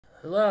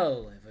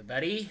Hello,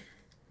 everybody.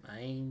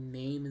 My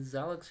name is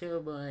Alex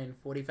Herobrine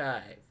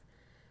 45,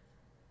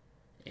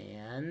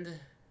 and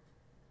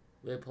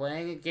we're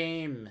playing a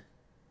game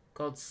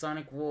called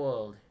Sonic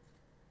World.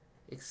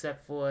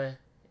 Except for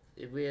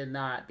we're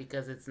not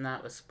because it's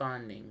not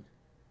responding.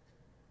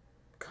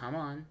 Come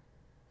on.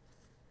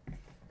 I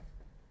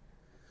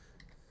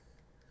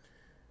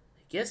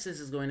guess this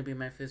is going to be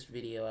my first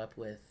video up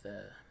with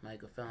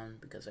microphone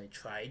because I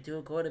tried to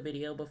record a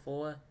video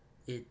before.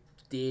 It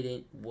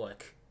didn't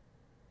work.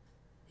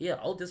 Yeah,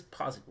 I'll just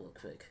pause it real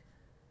quick,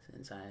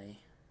 since I'm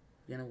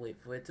gonna wait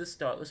for it to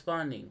start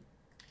responding.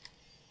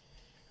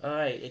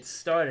 Alright, it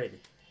started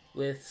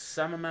with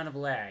some amount of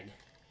lag.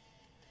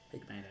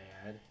 Think might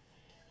I add.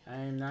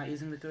 I'm not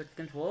using the correct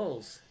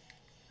controls.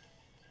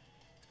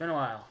 It's been a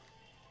while.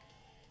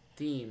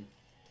 Team.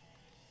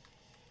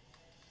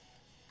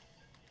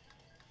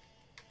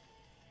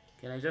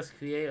 Can I just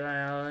create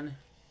my own?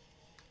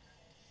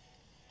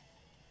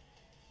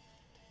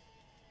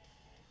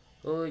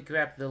 Holy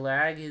crap, the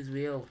lag is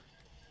real.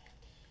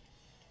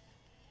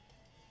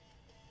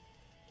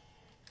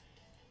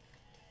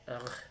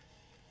 Ugh.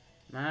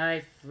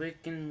 My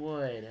freaking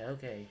wood.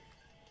 Okay.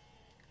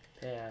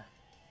 Pair.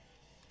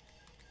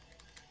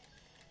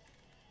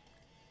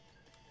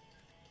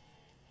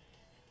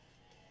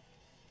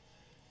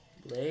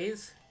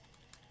 Blaze?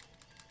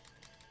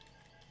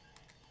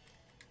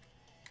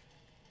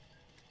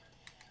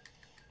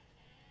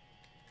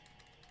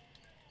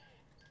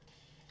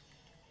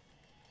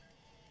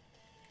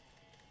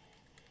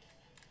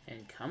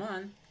 And come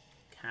on.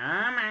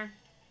 Come on.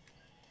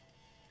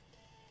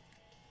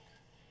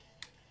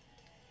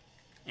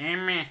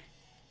 Emma.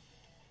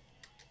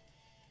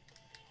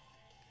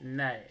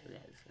 No.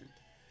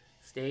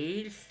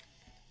 Stage.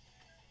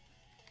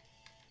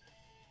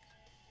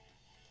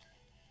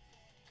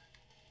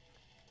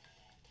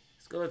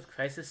 Let's go with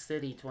Crisis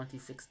City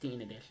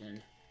 2016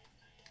 edition.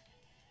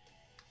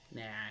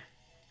 Nah.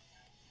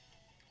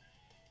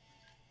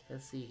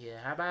 Let's see here.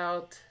 How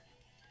about...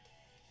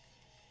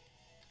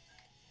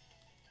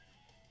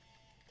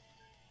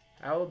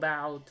 How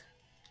about...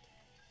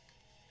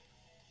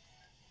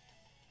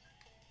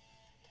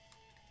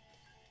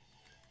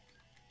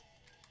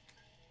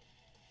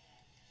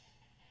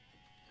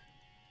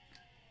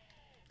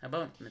 How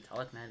about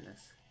Metallic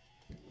Madness?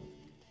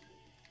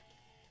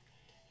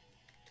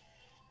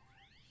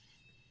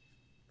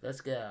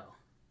 Let's go.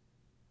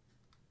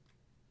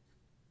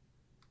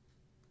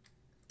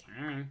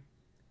 Come on.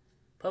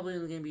 Probably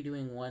only gonna be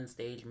doing one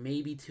stage,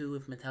 maybe two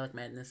if Metallic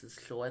Madness is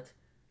short.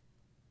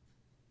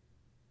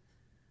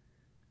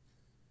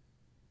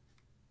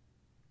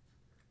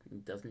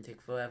 It doesn't take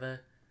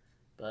forever,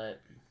 but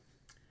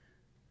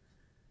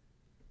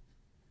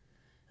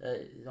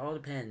it all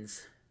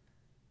depends.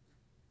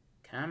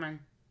 Come on.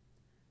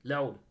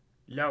 Load,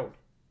 load,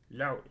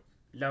 load,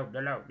 load,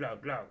 load,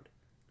 load, load,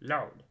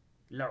 load,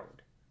 load.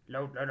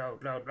 Load,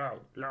 load, load, load,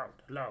 load, load,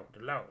 load,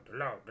 load,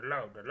 load,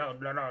 load,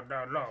 load, load,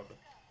 load, load.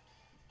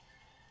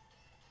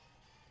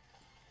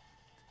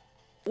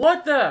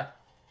 What the?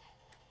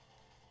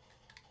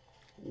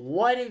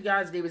 What in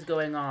God's name is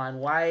going on?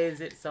 Why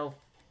is it so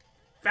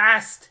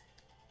fast?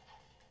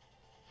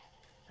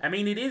 I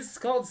mean, it is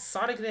called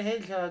Sonic the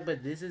Hedgehog,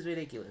 but this is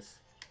ridiculous.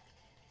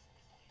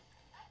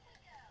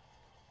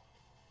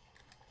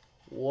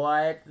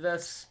 What the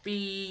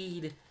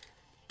speed?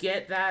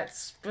 Get that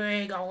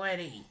spring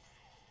already.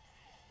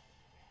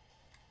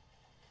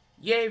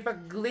 Yay for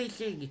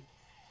glitching.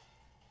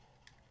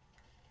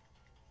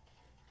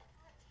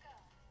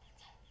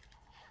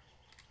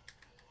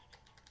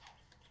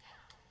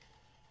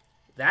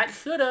 That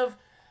should have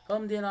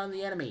homed in on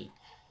the enemy.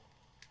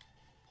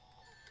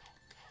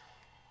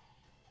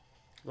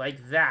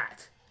 Like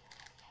that.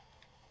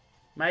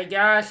 My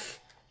gosh.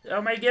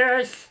 Oh my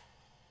gosh.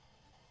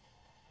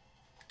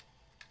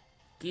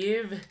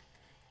 Give.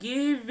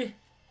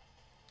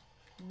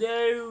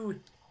 No.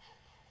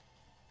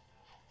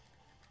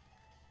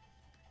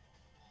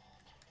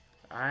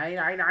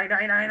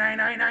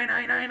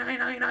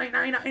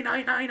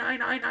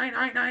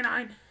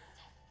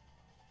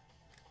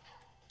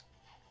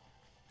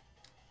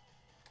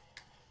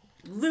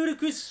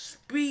 Ludicrous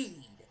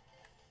speed.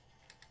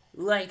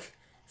 Like,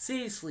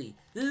 seriously,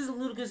 this is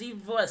ludicrous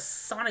even for a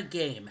Sonic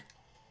game.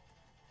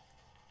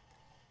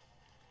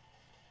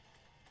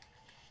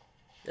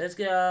 Let's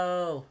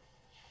go.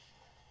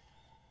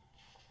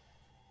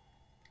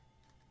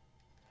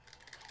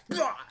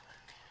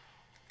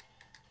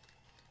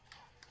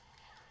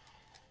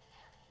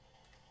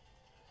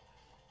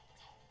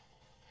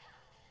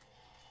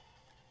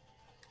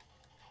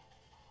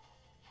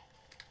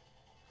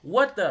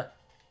 What the?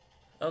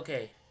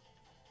 Okay.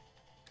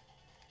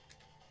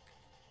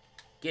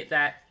 Get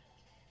that.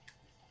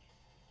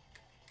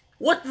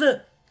 What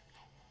the?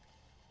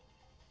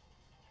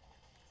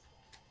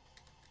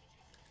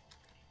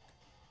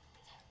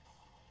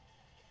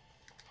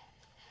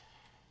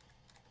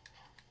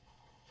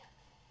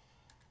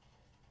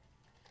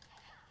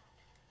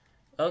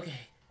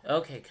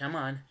 Okay, come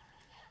on.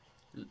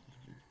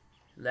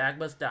 Lag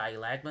must die,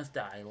 lag must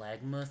die,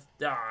 lag must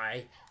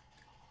die.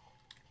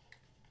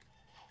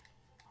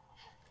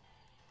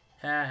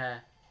 Haha.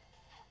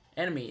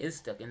 Enemy is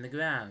stuck in the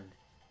ground.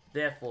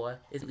 Therefore,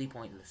 it's really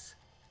pointless.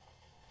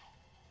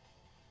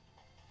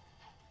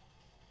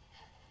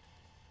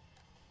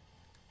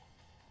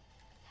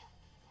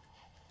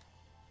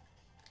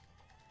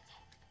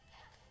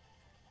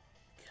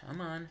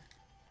 Come on.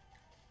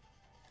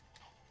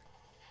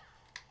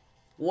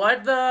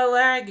 What the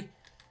lag?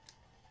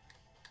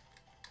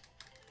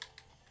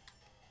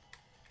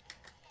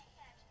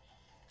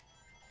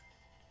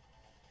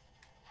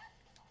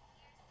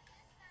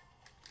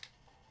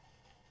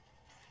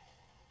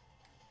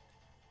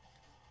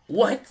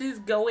 What is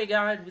going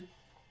on with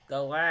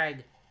the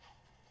lag?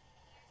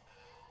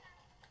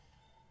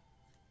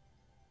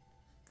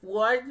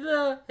 What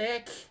the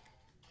heck?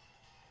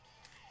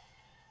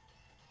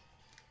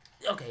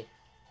 Okay.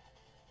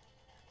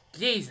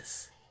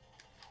 Jesus.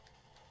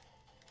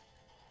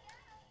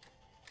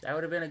 That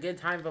would have been a good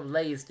time for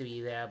Blaze to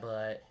be there,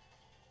 but...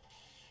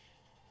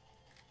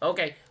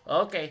 Okay,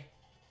 okay.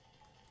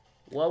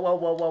 Whoa, whoa,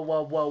 whoa, whoa,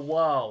 whoa, whoa,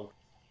 whoa.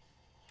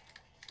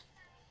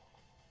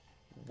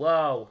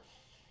 Whoa.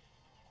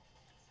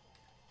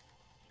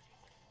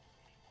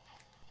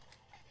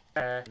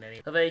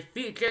 Of a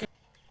feature,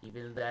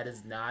 even that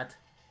is not.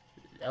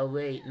 Oh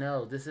wait,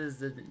 no, this is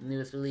the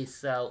newest release,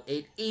 so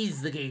it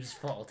is the game's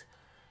fault.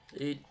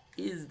 It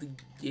is the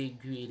game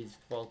creator's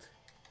fault.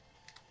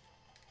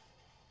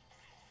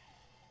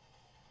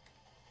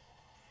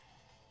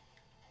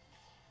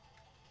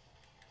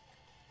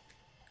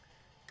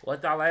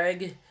 What the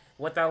lag?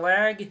 What the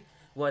lag?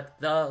 What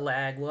the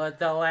lag? What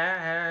the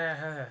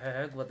lag?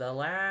 What the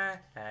lag?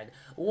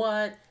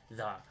 What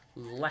the lag?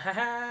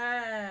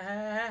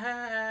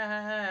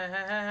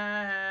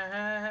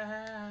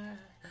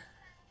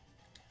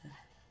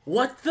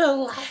 What the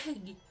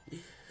lag?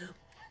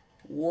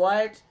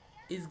 What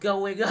is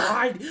going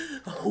on?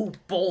 Oh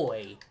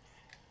boy.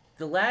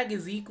 The lag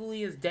is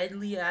equally as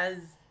deadly as...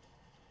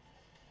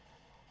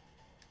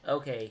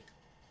 Okay.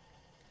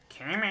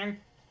 Come on.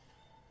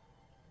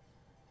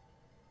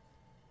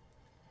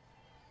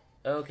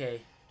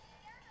 Okay.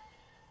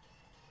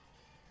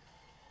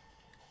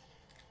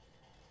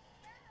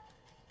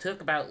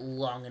 Took about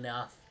long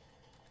enough.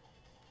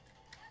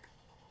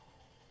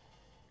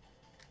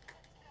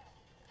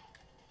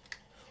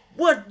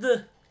 What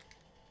the?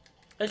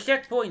 A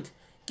checkpoint!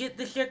 Get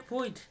the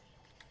checkpoint!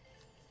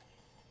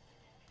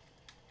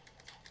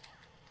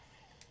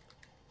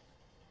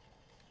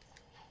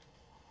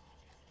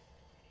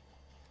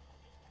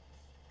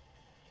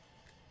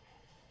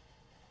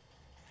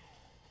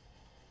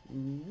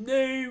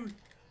 No!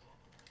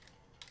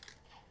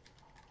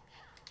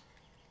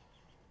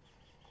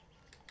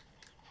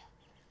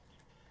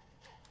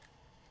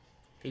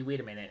 Hey,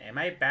 wait a minute. Am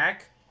I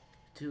back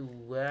to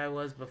where I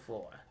was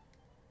before?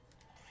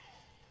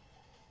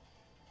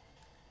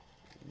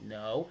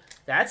 No.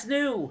 That's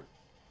new!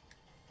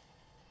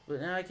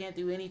 But now I can't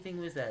do anything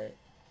with that.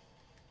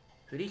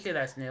 Pretty sure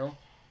that's new.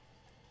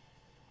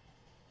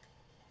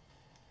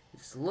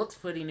 This looks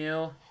pretty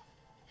new.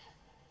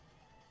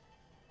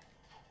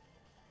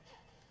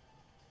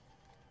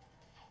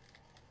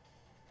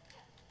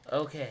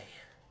 Okay.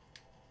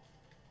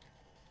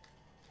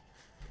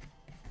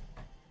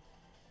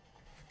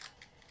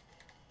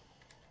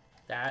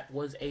 That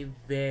was a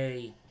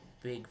very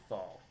big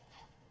fall.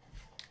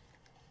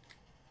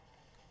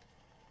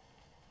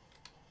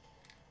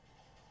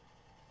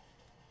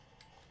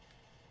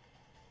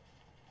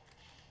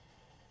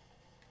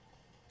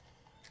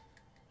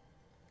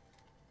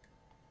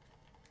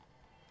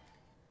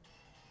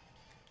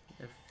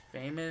 The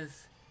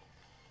famous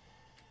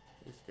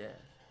is dead.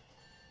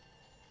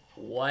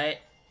 What?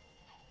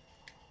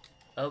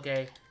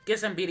 Okay.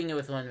 Guess I'm beating it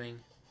with one ring.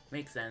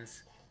 Makes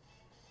sense.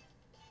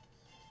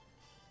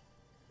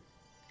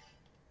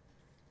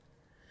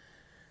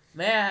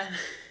 Man,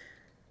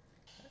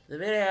 the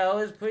video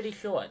is pretty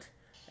short.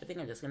 I think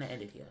I'm just gonna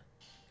end it here.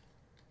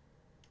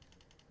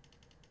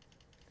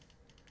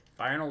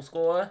 Final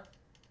score?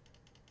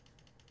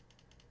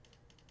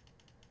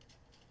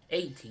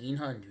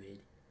 1800.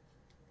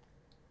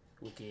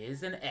 Which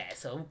is an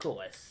S, of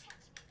course.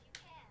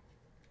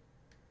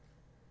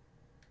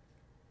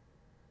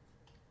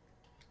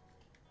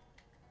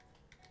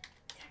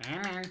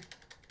 Come on.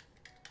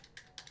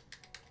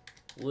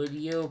 Would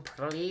you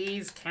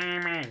please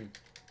come in?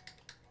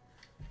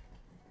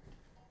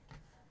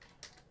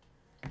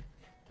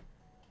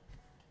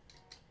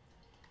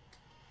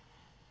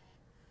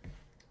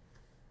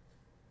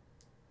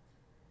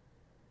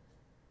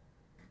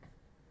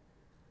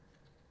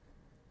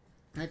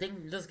 I think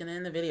I'm just gonna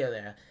end the video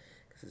there,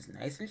 because it's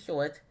nice and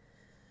short.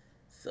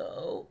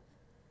 So,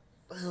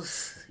 we'll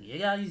see you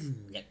guys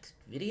next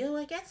video,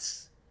 I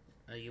guess?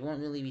 Or you won't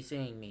really be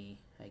seeing me,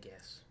 I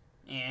guess.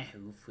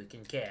 Who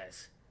freaking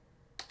cares?